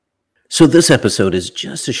So, this episode is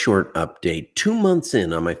just a short update, 2 months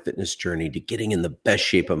in on my fitness journey to getting in the best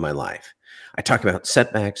shape of my life. I talk about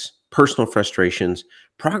setbacks, personal frustrations,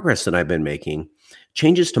 progress that I've been making,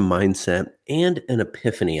 changes to mindset, and an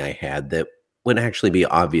epiphany I had that would actually be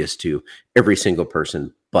obvious to every single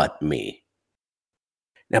person but me.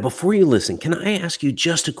 Now, before you listen, can I ask you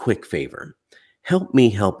just a quick favor? Help me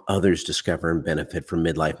help others discover and benefit from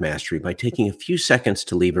midlife mastery by taking a few seconds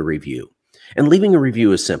to leave a review. And leaving a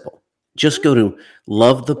review is simple. Just go to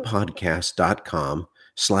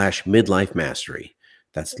lovethepodcast.com/midlife mastery.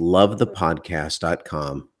 That's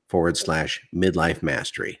lovethepodcast.com/midlife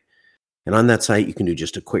mastery. And on that site, you can do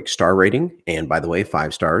just a quick star rating. And by the way,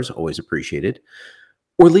 5 stars, always appreciated.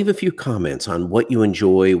 Or leave a few comments on what you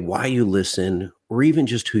enjoy, why you listen, or even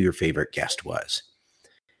just who your favorite guest was.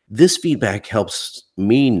 This feedback helps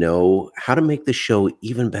me know how to make the show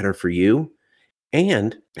even better for you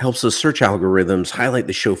and helps the search algorithms highlight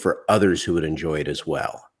the show for others who would enjoy it as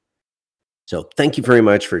well. So thank you very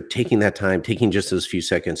much for taking that time, taking just those few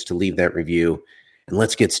seconds to leave that review, and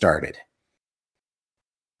let's get started.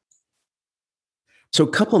 So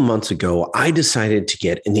a couple of months ago, I decided to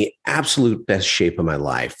get in the absolute best shape of my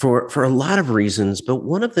life for a lot of reasons, but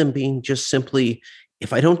one of them being just simply,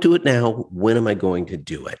 if I don't do it now, when am I going to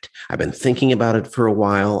do it? I've been thinking about it for a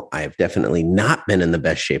while. I've definitely not been in the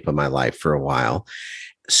best shape of my life for a while.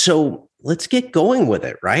 So let's get going with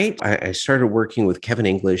it, right? I started working with Kevin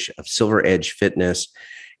English of Silver Edge Fitness.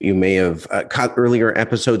 You may have caught earlier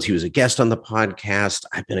episodes. He was a guest on the podcast.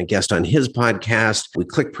 I've been a guest on his podcast. We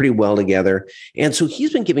click pretty well together. And so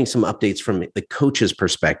he's been giving some updates from the coach's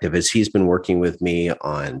perspective as he's been working with me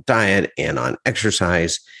on diet and on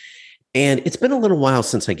exercise. And it's been a little while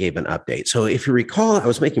since I gave an update. So if you recall, I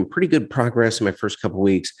was making pretty good progress in my first couple of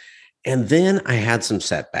weeks. And then I had some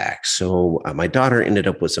setbacks. So my daughter ended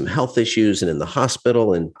up with some health issues and in the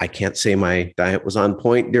hospital. And I can't say my diet was on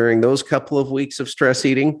point during those couple of weeks of stress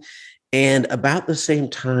eating. And about the same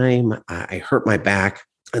time, I hurt my back.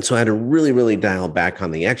 And so I had to really dial back on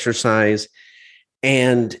the exercise.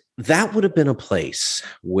 And that would have been a place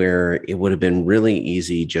where it would have been really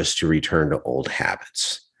easy just to return to old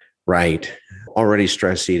habits, right? Already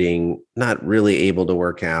stress eating, not really able to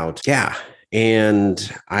work out. Yeah.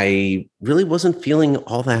 And I really wasn't feeling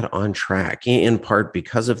all that on track, in part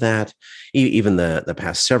because of that. Even the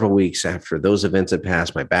past several weeks after those events had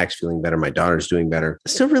passed, my back's feeling better, my daughter's doing better.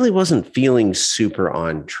 Still really wasn't feeling super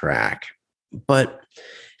on track. But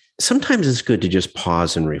sometimes it's good to just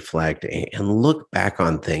pause and reflect and look back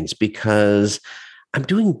on things because I'm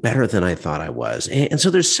doing better than I thought I was. And so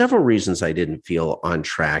there's several reasons I didn't feel on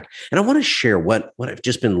track. And I want to share what I've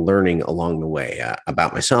just been learning along the way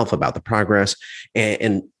about myself, about the progress,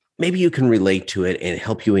 and maybe you can relate to it and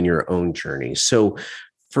help you in your own journey. So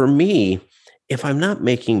for me, if I'm not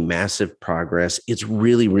making massive progress, it's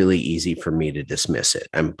really easy for me to dismiss it.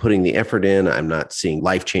 I'm putting the effort in. I'm not seeing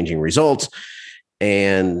life-changing results.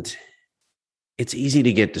 And it's easy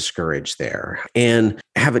to get discouraged there and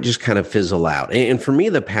have it just kind of fizzle out. And for me,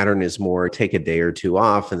 the pattern is more take a day or two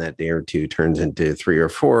off, and that day or two turns into 3 or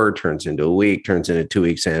 4, turns into a week, turns into 2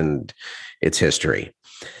 weeks, and it's history.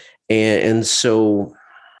 And so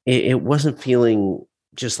it wasn't feeling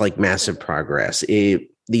just like massive progress. I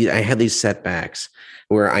had these setbacks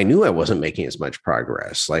where I knew I wasn't making as much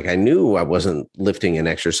progress. Like I knew I wasn't lifting and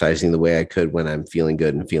exercising the way I could when I'm feeling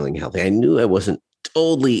good and feeling healthy. I knew I wasn't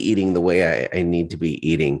totally eating the way I need to be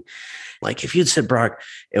eating. Like if you'd said, Brock,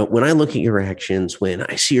 when I look at your actions, when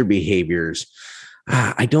I see your behaviors,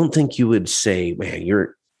 I don't think you would say, man,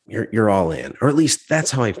 you're all in, or at least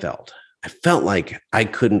that's how I felt. I felt like I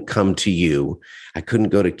couldn't come to you. I couldn't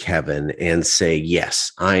go to Kevin and say,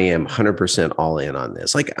 yes, I am 100% all in on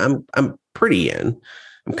this. Like I'm pretty in,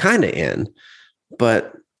 I'm kind of in,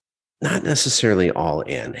 but not necessarily all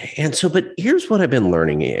in. And so, but here's what I've been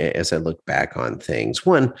learning as I look back on things.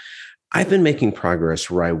 One, I've been making progress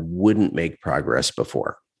where I wouldn't make progress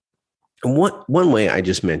before. And one way I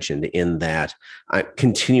just mentioned in that I'm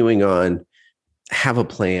continuing on, have a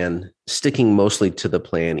plan, sticking mostly to the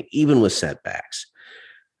plan, even with setbacks.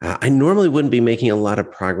 I normally wouldn't be making a lot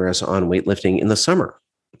of progress on weightlifting in the summer.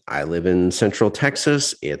 I live in Central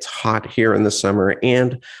Texas. It's hot here in the summer,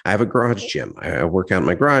 and I have a garage gym. I work out in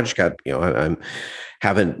my garage. I'm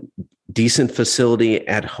have a decent facility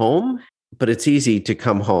at home, but it's easy to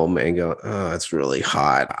come home and go, oh, it's really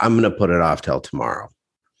hot. I'm going to put it off till tomorrow.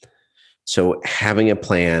 So having a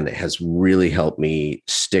plan has really helped me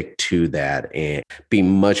stick to that and be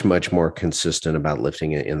much more consistent about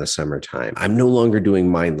lifting it in the summertime. I'm no longer doing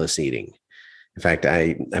mindless eating. In fact,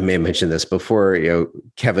 I may have mentioned this before.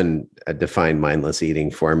 Kevin defined mindless eating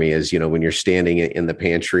for me as, when you're standing in the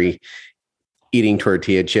pantry eating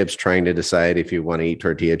tortilla chips, trying to decide if you want to eat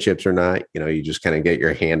tortilla chips or not. You just kind of get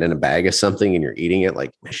your hand in a bag of something and you're eating it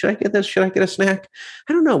like, should I get this? Should I get a snack?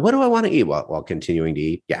 I don't know. What do I want to eat while continuing to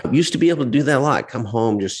eat? Yeah. I used to be able to do that a lot. Come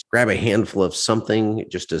home, just grab a handful of something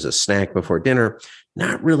just as a snack before dinner.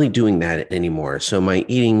 Not really doing that anymore. So my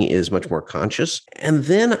eating is much more conscious. And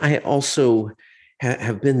then I also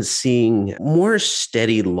have been seeing more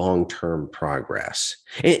steady long-term progress.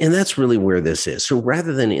 And that's really where this is. So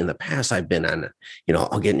rather than in the past, I've been on,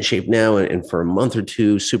 I'll get in shape now. And for a month or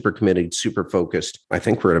two, super committed, super focused. I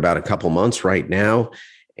think we're at about a couple months right now.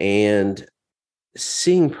 And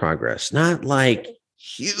seeing progress, not like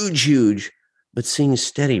huge, but seeing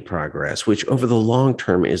steady progress, which over the long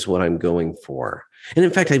term is what I'm going for. And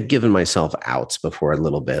in fact, I've given myself outs before a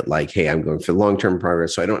little bit, like, hey, I'm going for long-term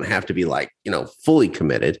progress. So I don't have to be like, fully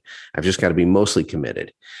committed. I've just got to be mostly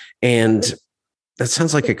committed. And that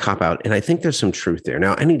sounds like a cop out. And I think there's some truth there.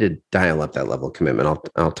 Now I need to dial up that level of commitment.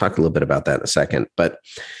 I'll talk a little bit about that in a second. But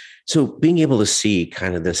so being able to see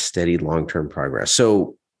kind of this steady long-term progress.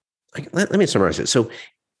 So let me summarize it. So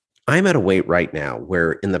I'm at a weight right now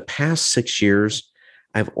where in the past 6 years,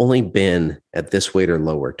 I've only been at this weight or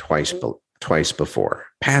lower twice before,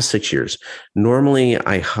 past 6 years. Normally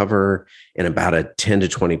I hover in about a 10 to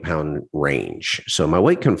 20 pound range. So my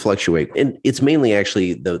weight can fluctuate. And it's mainly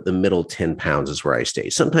actually the middle 10 pounds is where I stay.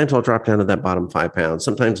 Sometimes I'll drop down to that bottom 5 pounds.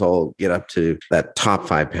 Sometimes I'll get up to that top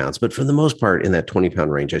 5 pounds. But for the most part, in that 20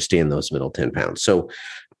 pound range, I stay in those middle 10 pounds. So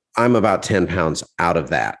I'm about 10 pounds out of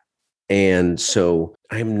that. And so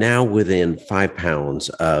I'm now within 5 pounds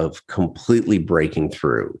of completely breaking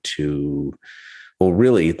through to, well,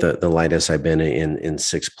 really the lightest I've been in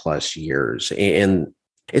 6+ years. And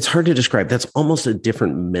it's hard to describe. That's almost a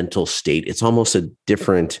different mental state. It's almost a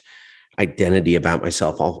different identity about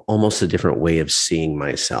myself, almost a different way of seeing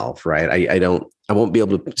myself, right? I won't be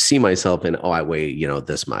able to see myself in, I weigh,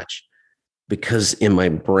 this much, because in my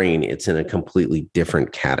brain, it's in a completely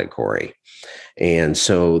different category. And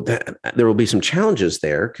so there will be some challenges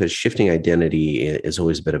there because shifting identity is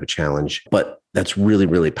always a bit of a challenge, but that's really,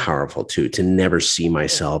 really powerful too, to never see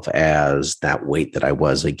myself as that weight that I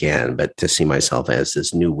was again, but to see myself as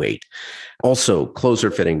this new weight. Also, clothes are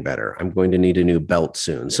fitting better. I'm going to need a new belt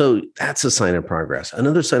soon. So that's a sign of progress.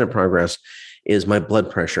 Another sign of progress is my blood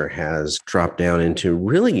pressure has dropped down into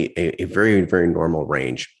really a very, very normal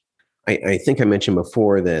range. I think I mentioned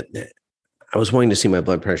before that I was wanting to see my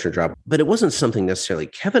blood pressure drop, but it wasn't something necessarily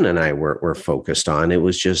Kevin and I were focused on. It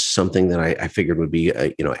was just something that I figured would be,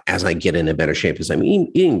 as I get into better shape, as I'm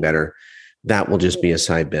eating better, that will just be a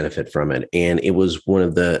side benefit from it. And it was one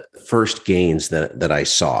of the first gains that I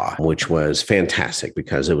saw, which was fantastic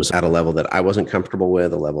because it was at a level that I wasn't comfortable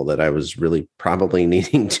with, a level that I was really probably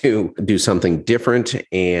needing to do something different.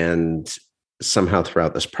 And somehow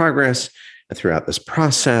throughout this process,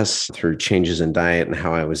 through changes in diet and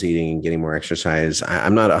how I was eating and getting more exercise,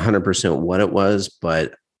 I'm not 100% what it was,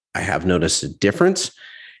 but I have noticed a difference.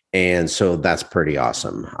 And so that's pretty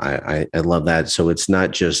awesome. I love that. So it's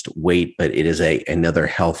not just weight, but it is another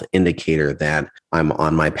health indicator that I'm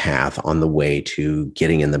on my path on the way to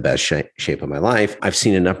getting in the best shape of my life. I've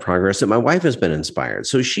seen enough progress that my wife has been inspired.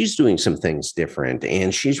 So she's doing some things different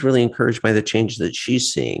and she's really encouraged by the changes that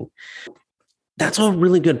she's seeing. That's all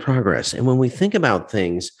really good progress. And when we think about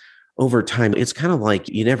things over time, it's kind of like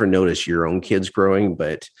you never notice your own kids growing,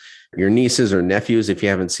 but your nieces or nephews, if you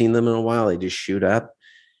haven't seen them in a while, they just shoot up.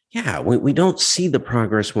 Yeah, we don't see the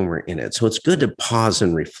progress when we're in it. So it's good to pause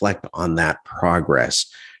and reflect on that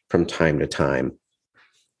progress from time to time.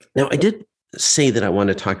 Now, I did say that I want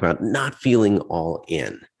to talk about not feeling all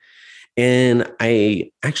in. And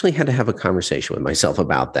I actually had to have a conversation with myself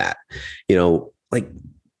about that.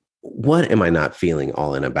 What am I not feeling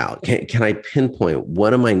all in about? Can I pinpoint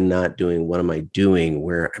what am I not doing? What am I doing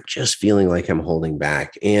where I'm just feeling like I'm holding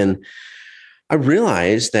back? And I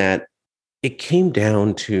realized that it came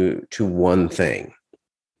down to one thing.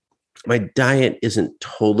 My diet isn't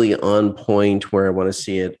totally on point where I want to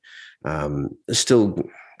see it. Still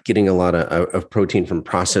getting a lot of protein from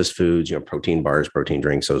processed foods, protein bars, protein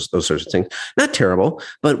drinks, those sorts of things. Not terrible,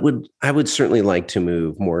 but I would certainly like to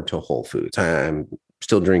move more to whole foods. I'm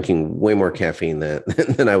still drinking way more caffeine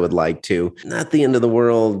than I would like to. Not the end of the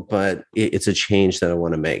world, but it's a change that I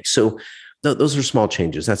want to make. So those are small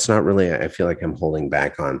changes. That's not really, I feel like I'm holding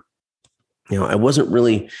back on. I wasn't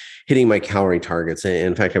really hitting my calorie targets.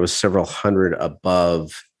 In fact, I was several hundred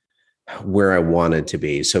above where I wanted to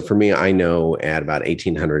be. So for me, I know at about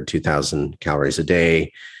 1,800, 2,000 calories a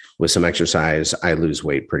day, With some exercise, I lose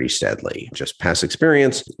weight pretty steadily. Just past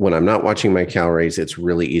experience, when I'm not watching my calories, it's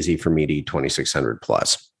really easy for me to eat 2,600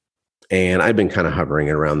 plus. And I've been kind of hovering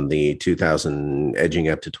around the 2,000, edging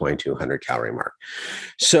up to 2,200 calorie mark.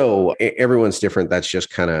 So everyone's different. That's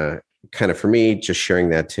just kind of for me, just sharing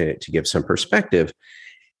that to give some perspective.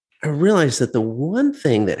 I realized that the one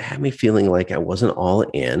thing that had me feeling like I wasn't all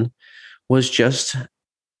in was just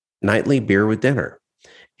nightly beer with dinner.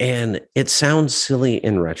 And it sounds silly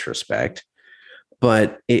in retrospect,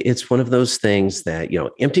 but it's one of those things that,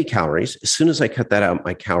 empty calories, as soon as I cut that out,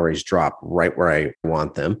 my calories drop right where I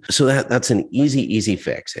want them. So that's an easy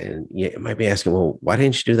fix. And you might be asking, well, why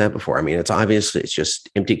didn't you do that before? I mean, it's obvious it's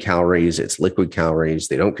just empty calories. It's liquid calories.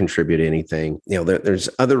 They don't contribute anything. There's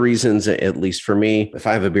other reasons, at least for me. If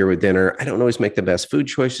I have a beer with dinner, I don't always make the best food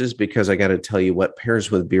choices because I got to tell you what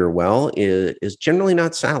pairs with beer well is generally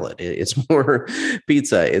not salad. It's more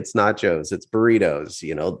pizza. It's nachos. It's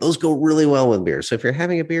burritos. Those go really well with beer. So if you're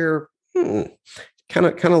having a beer, kind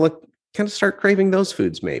of start craving those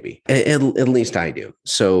foods, maybe. At least I do.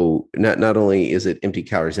 So not only is it empty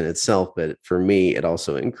calories in itself, but for me, it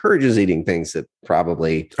also encourages eating things that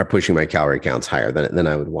probably are pushing my calorie counts higher than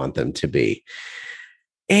I would want them to be.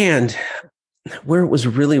 And where it was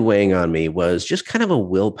really weighing on me was just kind of a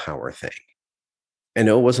willpower thing. I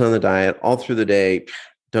know it wasn't on the diet all through the day.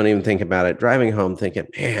 Don't even think about it. Driving home thinking,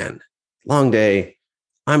 man, long day.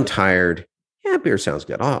 I'm tired. Yeah, beer sounds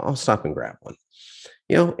good. I'll stop and grab one.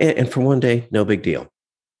 And for one day, no big deal.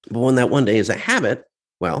 But when that one day is a habit,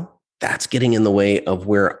 well, that's getting in the way of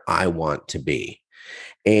where I want to be.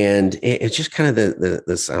 And it's just kind of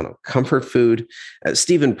this, I don't know, comfort food.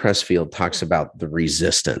 Stephen Pressfield talks about the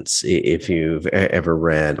resistance. If you've ever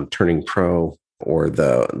read Turning Pro or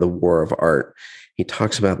the War of Art, he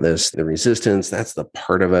talks about this, the resistance. That's the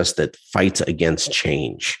part of us that fights against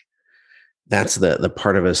change. That's the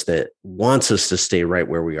part of us that wants us to stay right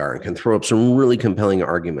where we are and can throw up some really compelling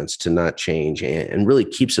arguments to not change and really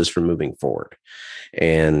keeps us from moving forward.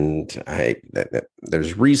 And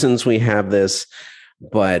there's reasons we have this,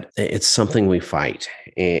 but it's something we fight.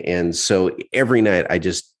 And so every night I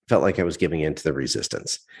just felt like I was giving in to the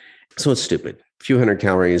resistance. So it's stupid. A few hundred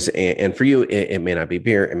calories. And for you, it may not be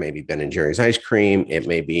beer. It may be Ben and Jerry's ice cream. It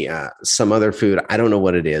may be some other food. I don't know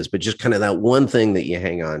what it is, but just kind of that one thing that you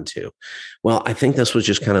hang on to. Well, I think this was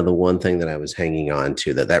just kind of the one thing that I was hanging on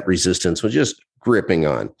to, that resistance was just gripping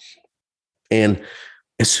on. And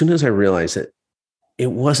as soon as I realized that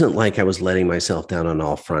it wasn't like I was letting myself down on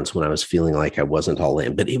all fronts when I was feeling like I wasn't all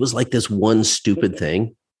in, but it was like this one stupid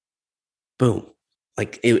thing. Boom.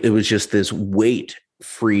 Like it was just this weight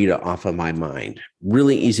freed off of my mind.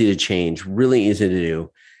 Really easy to change, really easy to do.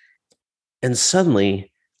 And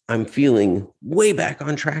suddenly I'm feeling way back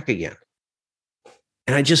on track again.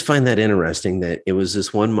 And I just find that interesting that it was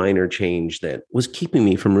this one minor change that was keeping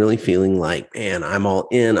me from really feeling like, man, I'm all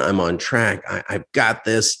in, I'm on track, I've got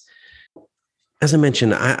this. As I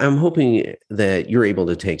mentioned, I'm hoping that you're able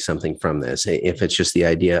to take something from this. If it's just the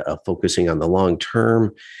idea of focusing on the long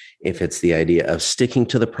term, if it's the idea of sticking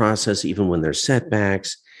to the process, even when there's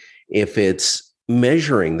setbacks, if it's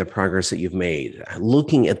measuring the progress that you've made,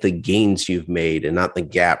 looking at the gains you've made and not the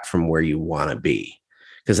gap from where you want to be,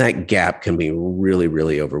 because that gap can be really,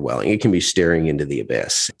 really overwhelming. It can be staring into the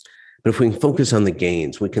abyss. But if we can focus on the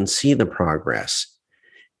gains, we can see the progress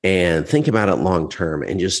and think about it long term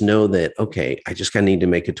and just know that, okay, I just need to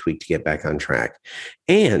make a tweak to get back on track.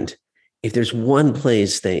 And if there's one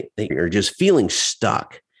place that you're just feeling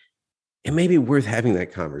stuck, it may be worth having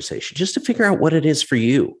that conversation just to figure out what it is for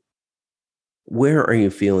you. Where are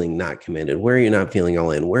you feeling not committed? Where are you not feeling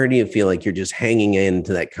all in? Where do you feel like you're just hanging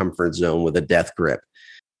into that comfort zone with a death grip?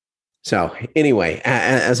 So anyway,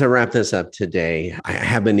 as I wrap this up today, I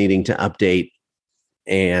have been needing to update.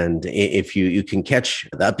 And if you can catch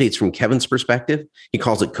the updates from Kevin's perspective, he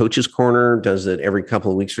calls it Coach's Corner, does it every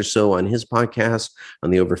couple of weeks or so on his podcast,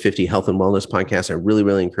 on the Over 50 Health and Wellness podcast. I really,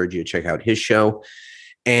 really encourage you to check out his show.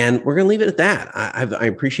 And we're going to leave it at that. I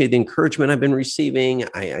appreciate the encouragement I've been receiving.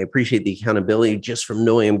 I appreciate the accountability just from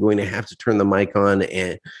knowing I'm going to have to turn the mic on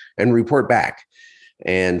and report back.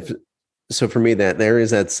 And so for me, that there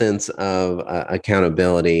is that sense of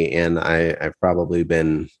accountability. And I've probably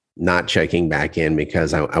been not checking back in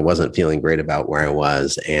because I wasn't feeling great about where I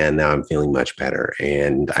was. And now I'm feeling much better.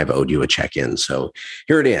 And I've owed you a check-in. So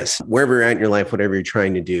here it is. Wherever you're at in your life, whatever you're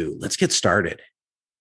trying to do, let's get started.